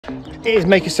it is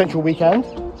Maker Central weekend.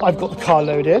 I've got the car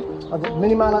loaded. I've got the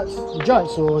mini mallets, the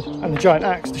giant sword and the giant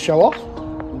axe to show off.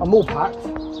 I'm all packed.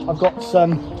 I've got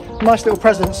some nice little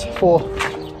presents for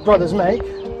Brothers Make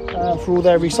for all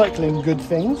their recycling good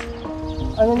things.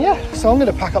 And then yeah, so I'm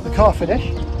going to pack up the car, I'm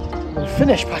going to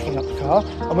finish packing up the car,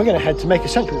 and we're going to head to Maker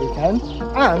Central weekend,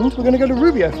 and we're going to go to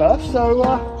Rubio first, so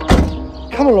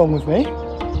come along with me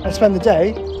and spend the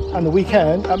day and the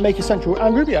weekend at Maker Central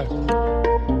and Rubio.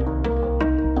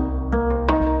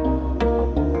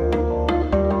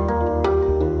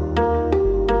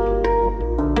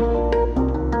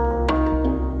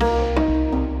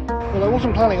 Well, I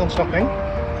wasn't planning on stopping,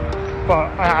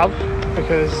 but I have,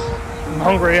 because I'm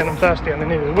hungry and I'm thirsty and I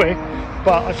needed a wee,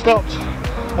 but I've stopped.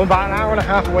 I'm about an hour and a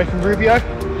half away from Rubio,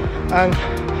 and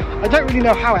I don't really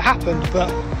know how it happened, but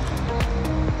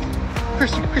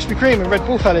Krispy Kreme and Red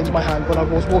Bull fell into my hand when I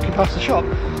was walking past the shop.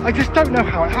 I just don't know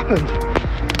how it happened.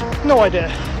 No idea.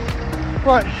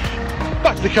 Right,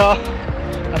 back to the car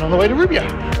and on the way to Rubio.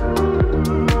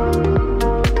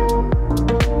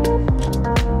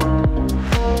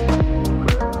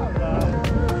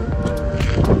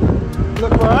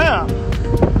 Look where I am.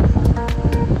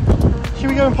 Should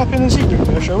we go and pop in and see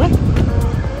Rubio, shall we?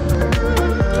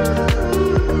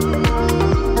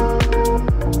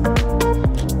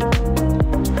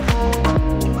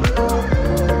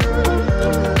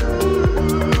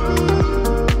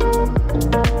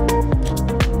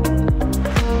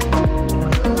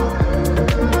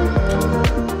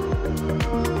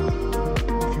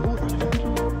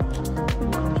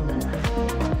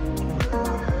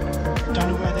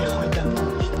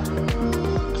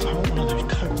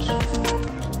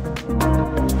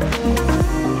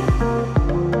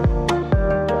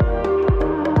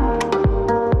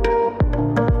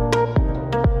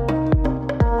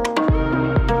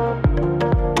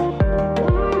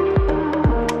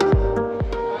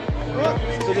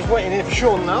 Waiting here for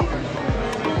Sean now,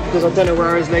 because I don't know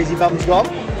where his lazy bum's gone,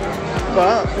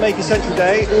 but Maker Central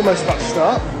Day almost about to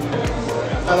start,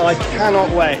 and I cannot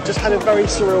wait. Just had a very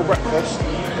surreal breakfast.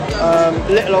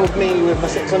 Little old me with my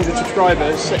 600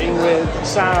 subscribers sitting with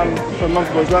Sam from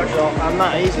Monkey Boy's Workshop and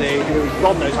Matt Easley, who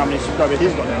God knows how many subscribers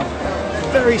he's got now.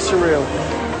 Very surreal.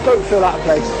 Don't feel out of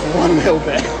place one little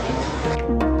bit.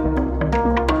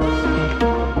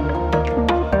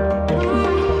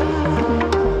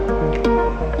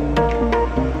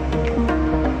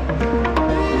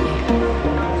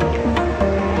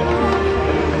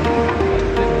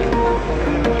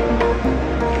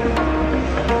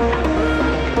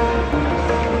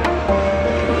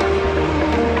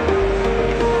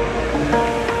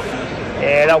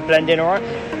 They'll blend in alright.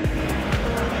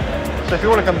 So if you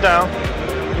want to come down,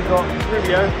 you've got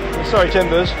Rubio, sorry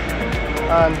Timbers,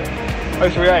 and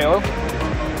O3A oil,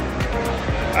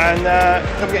 and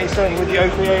come get you starting with the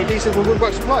O3A adhesive and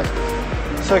woodwork supplies.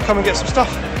 So come and get some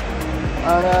stuff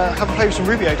and have a play with some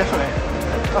Rubio, definitely.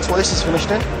 That's what this is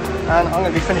finished in, and I'm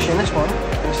going to be finishing this one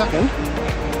in a second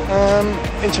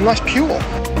in some nice pure.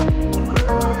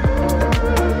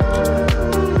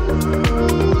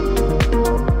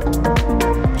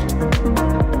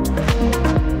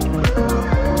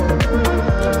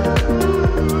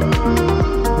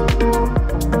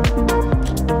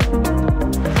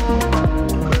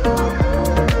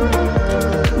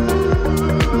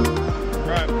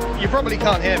 Probably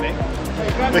can't hear me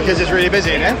because it's really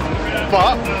busy in here,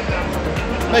 but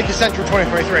Maker Central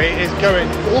 2023 is going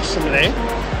awesomely,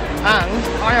 and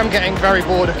I am getting very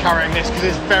bored of carrying this because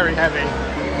it's very heavy.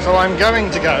 So I'm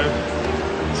going to go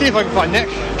see if I can find Nick,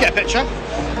 get a picture,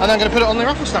 and I'm going to put it on the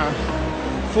raffle stand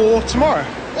for tomorrow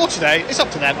or today. It's up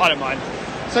to them, I don't mind.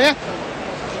 So yeah,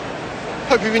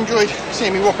 hope you've enjoyed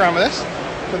seeing me walk around with this.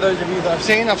 For those of you that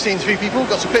I've seen 3 people,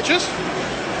 got some pictures,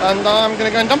 and I'm going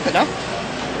to go and dump it now.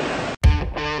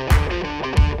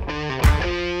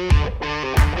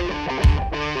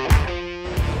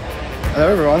 Hello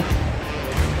everyone.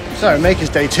 So Maker's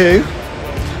Day 2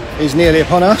 is nearly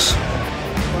upon us.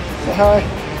 Say hi.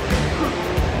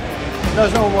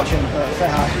 There's no one watching, but say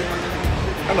hi.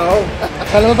 Hello.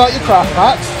 Tell them about your craft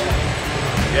packs.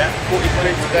 Yeah, 40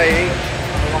 quid today each.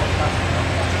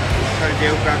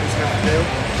 Deal, deal.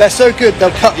 They're so good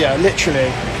they'll cut you, literally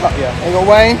cut you. You got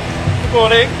Wayne. Good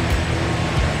morning.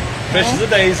 Fresh as a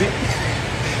daisy.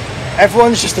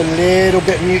 Everyone's just a little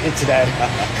bit muted today.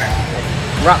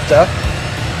 Raptor.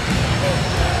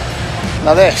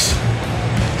 Now this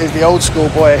is the old school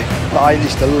boy that I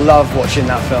used to love watching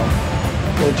that film.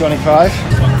 Little Johnny Five.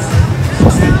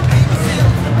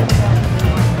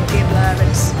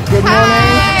 Good morning.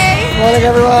 Hi. Morning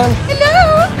everyone.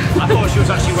 Hello. I thought she was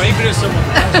actually waving at someone.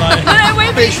 I was like, No,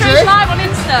 waving at live on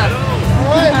Insta.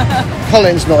 Alright.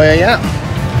 Colin's not here yet,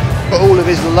 but all of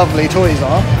his lovely toys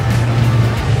are.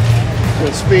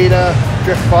 With speeder,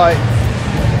 drift bike,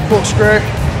 corkscrew.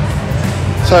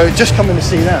 So just coming to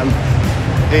see them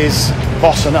is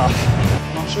boss enough.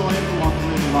 I'm sure everyone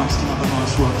really likes to have a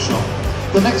nice workshop.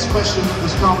 The next question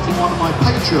has come from one of my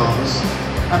Patreons,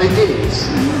 and it is,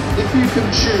 if you can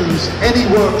choose any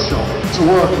workshop to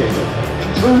work in,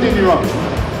 including your own,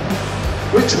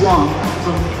 which one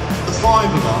from the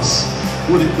 5 of us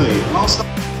would it be?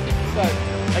 So,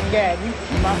 again,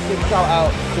 massive shout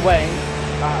out to Wayne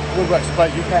at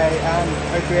BrookesWood UK and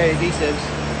O3A Adhesives,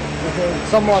 because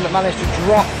someone that managed to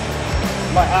drop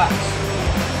my axe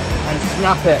and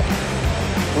snap it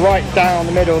right down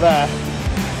the middle there,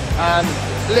 and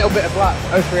a little bit of black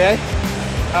O3A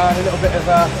and a little bit of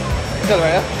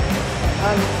accelerator,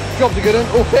 and job's a good one,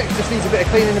 all fixed, just needs a bit of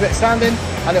cleaning, a bit of sanding,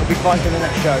 and it'll be fine for the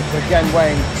next show. So again,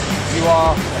 Wayne, you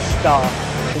are a star.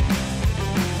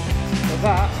 So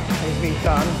that is me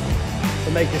done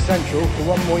to make Essential for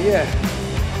 1 more year.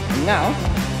 And now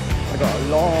I got a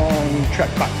long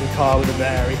trek back to the car with a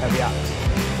very heavy axe,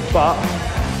 but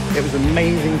it was an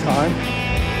amazing time.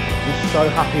 I'm so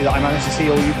happy that I managed to see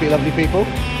all you lovely people.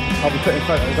 I'll be putting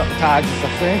photos up, the tags and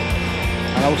stuff soon,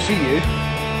 and I will see you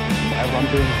whatever I'm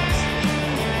doing next.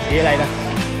 See you later.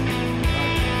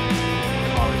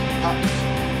 Car is packed.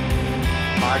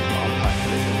 Bags are unpacked for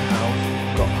this in the house.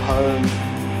 Got home.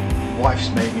 Wife's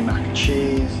made me mac and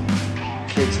cheese.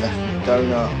 Kids left me a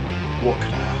donut. What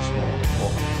could I ask for?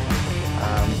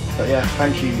 But yeah,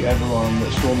 thank you everyone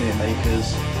that saw me at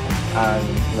Makers and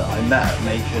that I met at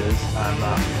Makers, and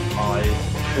that I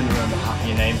couldn't remember half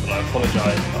your names, but I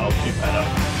apologise, but I'll do better.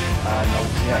 And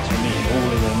obviously thanks for meeting all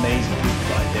of the amazing people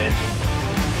that I did,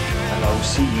 and I will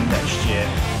see you next year.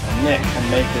 And Nick and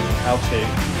Makers and how to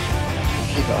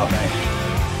keep it up, mate.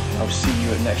 I'll see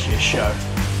you at next year's show.